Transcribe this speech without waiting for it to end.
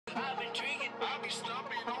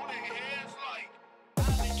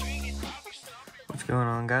What's going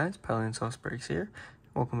on, guys? Pelion Sauce Breaks here.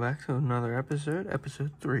 Welcome back to another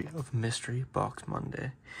episode 3 of Mystery Box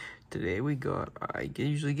Monday. Today we got, I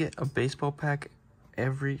usually get a baseball pack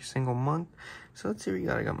every single month. So let's see what we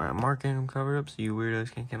got. I got my Mark Ingram cover up so you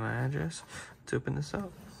weirdos can't get my address. Let's open this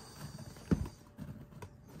up.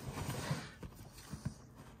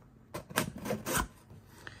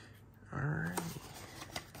 Alright.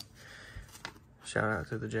 Shout out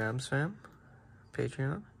to the Jabs fam.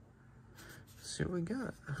 Patreon. Let's see what we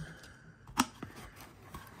got.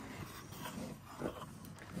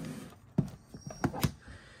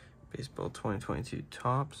 Baseball 2022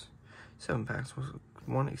 Topps. 7 packs with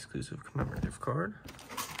 1 exclusive commemorative card.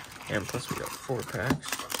 And plus we got 4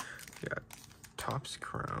 packs. We got Topps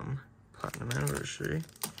Chrome Platinum Anniversary.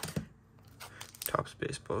 Topps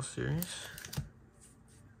Baseball Series.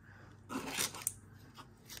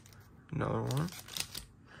 Another one.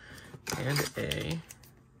 And a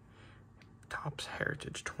Topps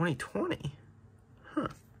Heritage 2020. Huh.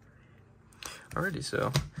 Alrighty,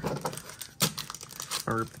 so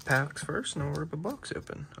I'll rip the packs first and I'll rip the box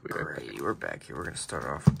open. Alrighty, we're back here. We're going to start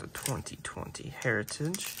off with the 2020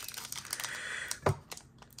 Heritage.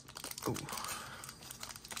 Ooh.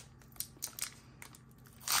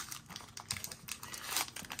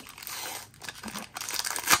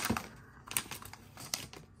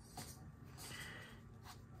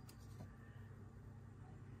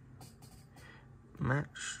 Matt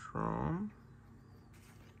Strom,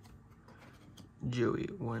 Joey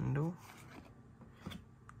Wendell,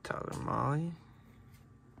 Tyler Mahle,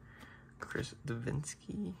 Chris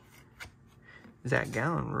Davinsky, Zach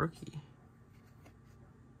Gallen, rookie,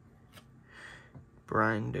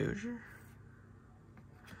 Brian Dozier,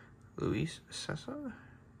 Luis Cessa,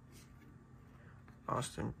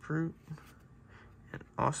 Austin Pruitt, and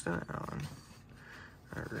Austin Allen.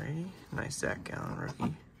 Alrighty, nice Zach Gallen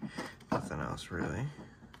rookie. Nothing else really.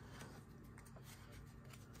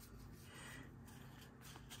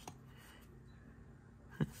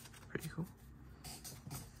 Pretty cool.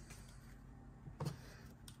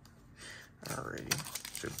 Alrighty,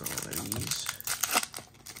 let's open one of these.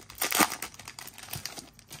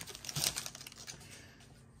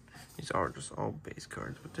 These are just all base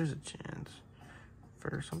cards, but there's a chance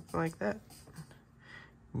for something like that.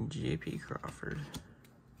 J.P. Crawford,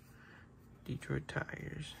 Detroit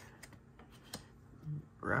Tigers,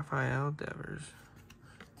 Rafael Devers,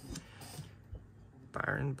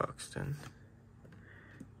 Byron Buxton,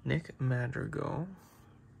 Nick Madrigal,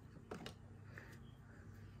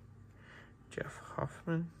 Jeff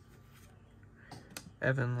Hoffman,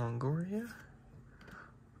 Evan Longoria,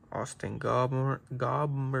 Austin Gobber,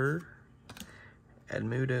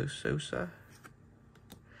 Edmundo Sosa.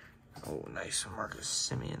 Oh, nice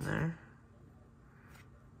Marcus Semien there.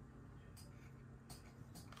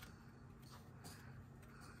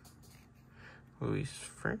 Luis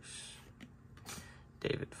Frisch,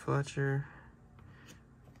 David Fletcher,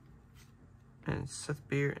 and Seth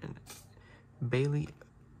Beer and Bailey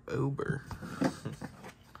Ober.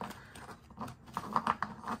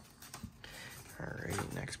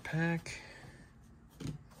 Alrighty, next pack.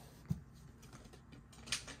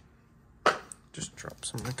 Just drop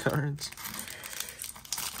some of the cards.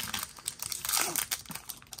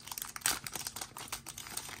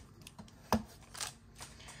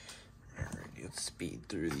 Speed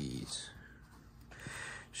through these.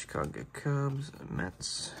 Chicago Cubs,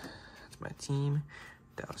 Mets, that's my team.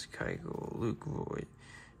 Dallas Keuchel, Luke Voigt,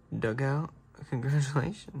 dugout,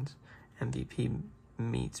 congratulations. MVP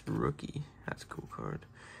meets rookie, that's a cool card.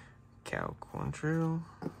 Cal Quantrill,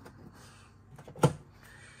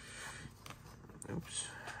 oops.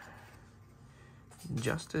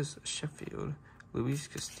 Justice Sheffield, Luis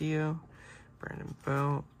Castillo, Brandon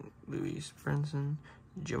Bell, Luis Brinson,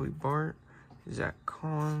 Joey Bart, Zach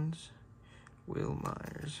Collins, Will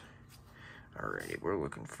Myers. Alrighty, we're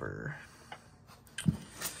looking for,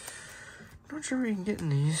 not sure we can get in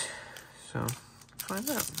these, so find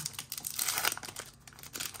out.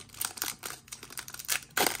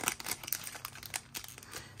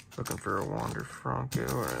 Looking for a Wander Franco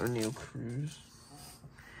or a Neil Cruz,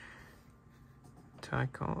 Ty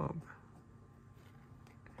Cobb,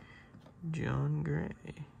 John Gray,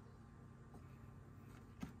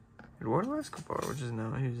 Eduardo Escobar, who's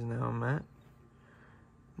now Matt.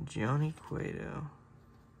 Johnny Cueto.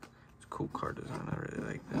 It's a cool card design. I really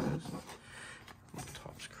like those.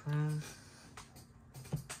 Topps Chrome.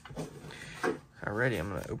 Alrighty, I'm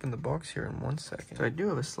going to open the box here in 1 second. So I do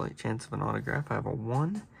have a slight chance of an autograph. I have a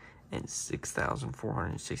 1 in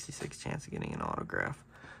 6,466 chance of getting an autograph.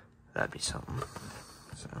 That'd be something.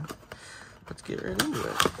 So let's get right into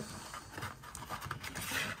it.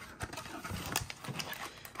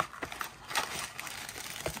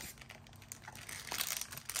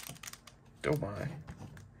 Oh my.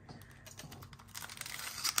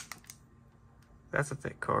 That's a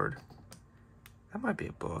thick card. That might be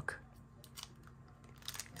a book.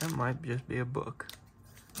 That might just be a book.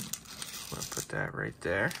 I'm gonna put that right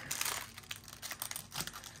there.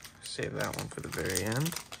 Save that one for the very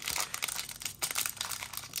end.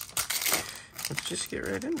 Let's just get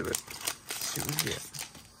right into it. See what we get.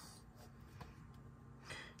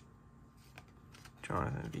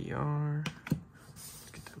 Jonathan VR.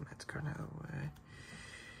 Let's get that Mets card out of the way.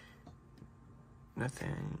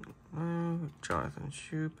 Nathaniel, Jonathan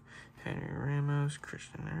Shoup, Henry Ramos,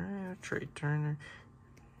 Christian Herrera, Trey Turner,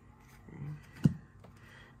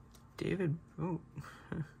 David. Oh,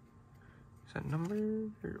 is that number?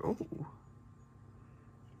 Oh.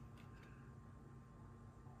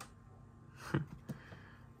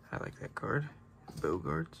 I like that card.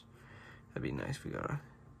 Bogarts. That'd be nice if we got a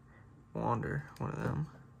Wander, one of them.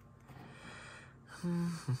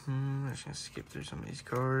 I'm just gonna skip through some of these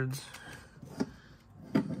cards.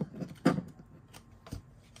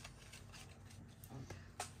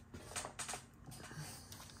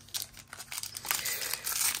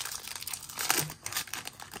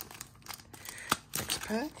 Next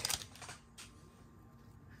pack.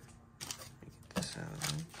 Get this out of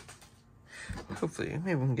there. Hopefully,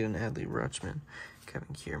 maybe we can get an Adley Rutschman,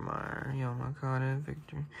 Kevin Kiermaier, Yamakata,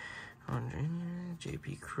 Victor Andre,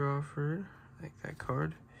 JP Crawford. Like that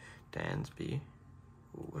card. Dansby.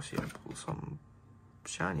 Ooh, I see I pull something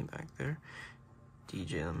shiny back there.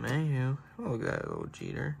 DJ LeMahieu. Oh, look at that little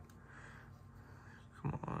Jeter.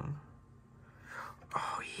 Come on.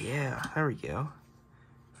 Oh, yeah. There we go.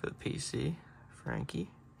 For the PC.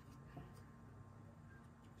 Frankie.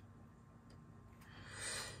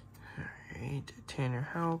 Alright. Tanner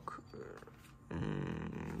Houck.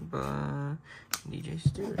 DJ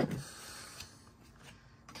Stewart.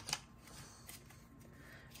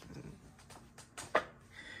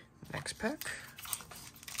 Next pack.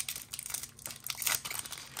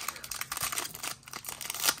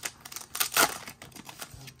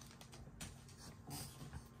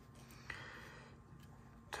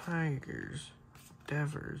 Tigers,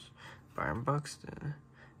 Devers, Byron Buxton,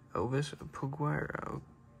 Elvis Puguero,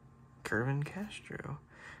 Kervin Castro,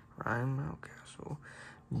 Ryan Mountcastle,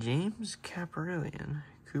 James Caprillion,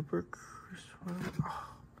 Cooper Criswell.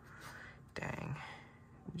 Oh, dang.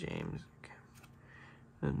 James.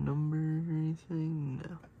 A number or anything?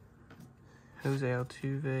 No. Jose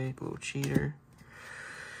Altuve, little cheater.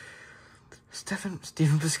 Stephen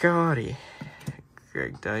Piscotty,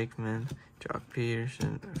 Greg Deichmann, Jock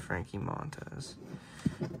Peterson, Frankie Montas.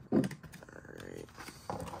 Alright.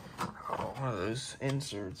 Oh, one of those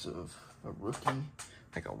inserts of a rookie,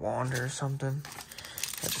 like a Wander or something.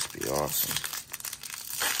 That'd just be awesome.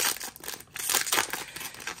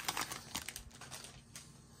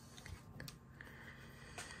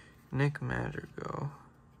 Nick Madrigal,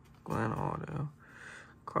 Glenn Otto,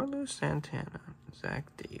 Carlos Santana, Zach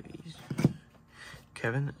Davies,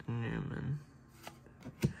 Kevin Newman,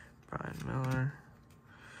 Brian Miller,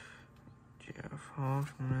 Jeff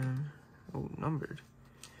Hoffman. Oh, numbered.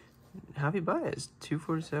 Javi Baez,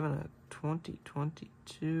 247 at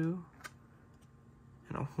 2022,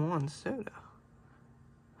 and a Juan Soto.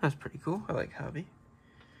 That's pretty cool. I like Javi.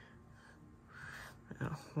 And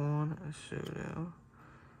a Juan Soto.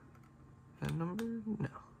 That number? No.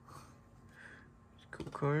 It's a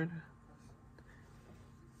cool card.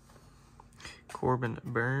 Corbin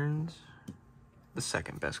Burns, the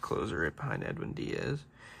second best closer right behind Edwin Diaz.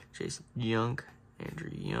 Jason Young, Andrew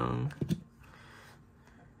Young.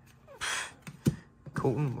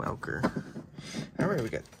 Colton Welker. Alright, we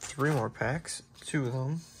got 3 more packs. 2 of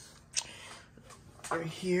them right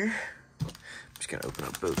here. I'm just gonna open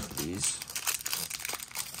up both of these.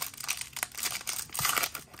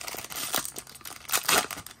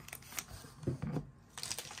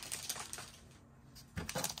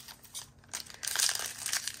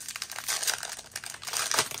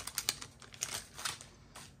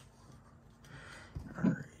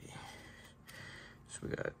 We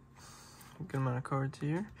got a good amount of cards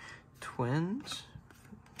here. Twins.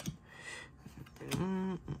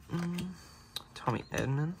 Tommy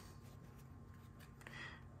Edman.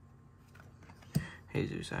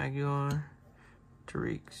 Jesus Aguilar.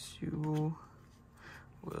 Tariq Subel.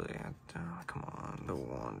 Willie Acta. Come on, the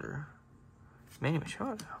Wander. Manny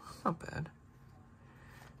Machado. Not bad.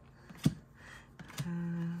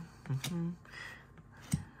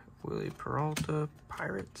 Willie Peralta.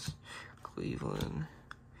 Pirates. Cleveland,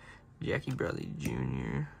 Jackie Bradley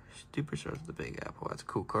Jr., Superstars of the Big Apple. That's a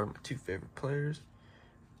cool card. My two favorite players.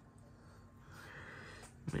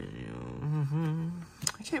 I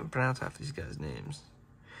can't pronounce half these guys' names.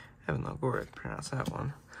 Evan Longoria can pronounce that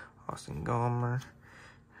one. Austin Gallmer.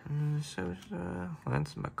 Lance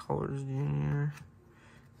McCullers Jr.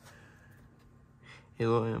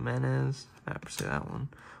 Eloy Jimenez. I have to say that one.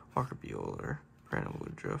 Walker Buehler. Brandon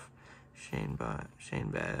Woodruff. Shane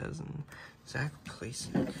Baz. And Zach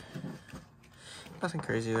Placek. Nothing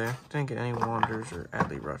crazy there. Didn't get any Wanderers or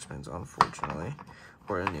Adley Rutschmans, unfortunately.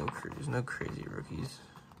 Or a Neil Cruz. No crazy rookies.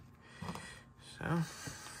 So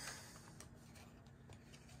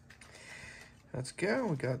let's go.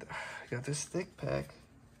 We got this thick pack.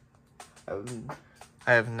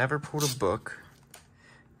 I have never pulled a book.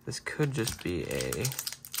 This could just be a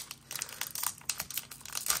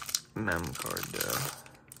mem card though.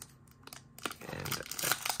 And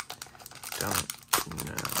I don't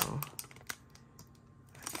know.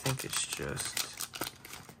 I think it's just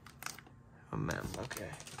a mem. Okay.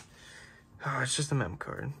 Oh, it's just a mem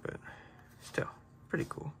card, but still pretty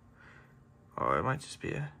cool. Oh, it might just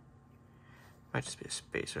be a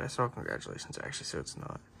spacer. I saw congratulations actually, so it's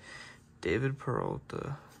not. David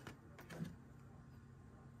Peralta.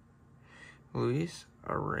 Luis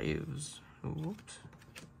Arauz. Whoops.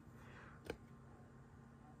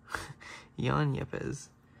 Jan Yepes.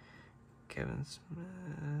 Kevin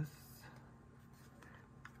Smith.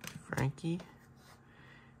 Frankie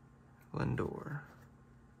Lindor.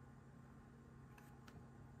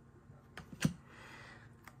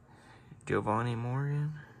 Giovanni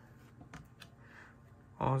Morgan.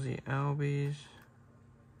 Ozzie Albies.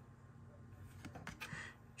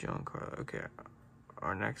 John Carlo. Okay,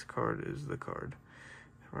 our next card is the card.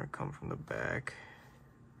 We're going to come from the back.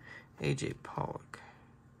 AJ Pollock.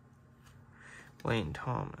 Lane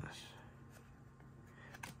Thomas.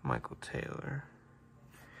 Michael Taylor.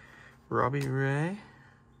 Robbie Ray.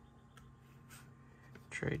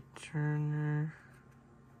 Trey Turner.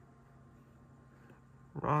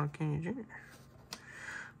 Ron Kennedy Jr.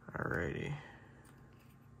 Alrighty.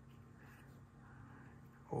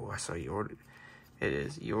 Oh, I saw you ordered. It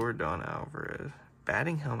is Yordan Alvarez.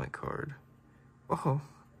 Batting helmet card. Oh.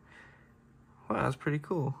 Wow, that's pretty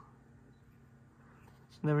cool.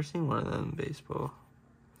 Never seen one of them in baseball.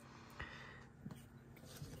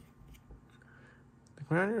 The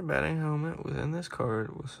commemorative batting helmet within this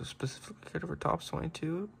card was specifically created for Topps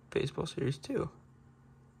 22 Baseball Series 2.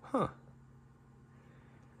 Huh.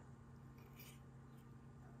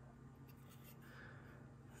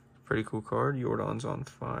 Pretty cool card. Yordan's on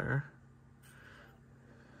fire.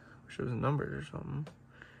 Wish it was numbered or something.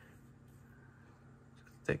 It's a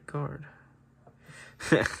thick card.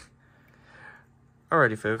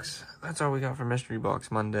 Alrighty, folks. That's all we got for Mystery Box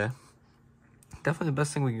Monday. Definitely the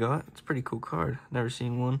best thing we got. It's a pretty cool card. Never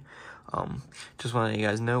seen one. Just want to let you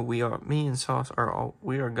guys know, me and Sauce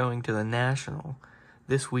we are going to the National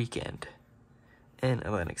this weekend in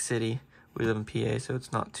Atlantic City. We live in PA, so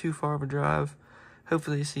it's not too far of a drive.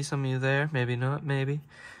 Hopefully you see some of you there. Maybe not, maybe.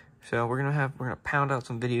 So we're gonna pound out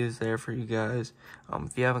some videos there for you guys.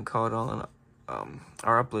 If you haven't caught on,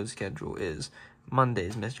 our upload schedule is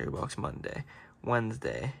Monday's Mystery Box Monday.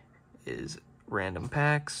 Wednesday is random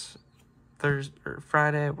packs. Thursday or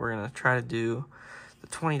Friday, we're gonna try to do the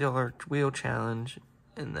 $20 wheel challenge,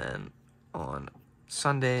 and then on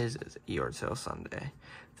Sundays is Yard Sale Sunday.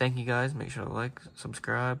 Thank you guys. Make sure to like,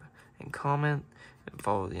 subscribe, and comment, and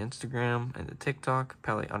follow the Instagram and the TikTok,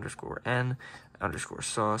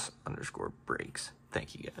 Pele_N_sauce_breaks.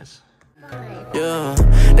 Thank you guys. Yeah,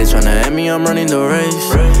 they tryna at me, I'm running the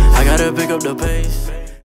race. I gotta pick up the pace.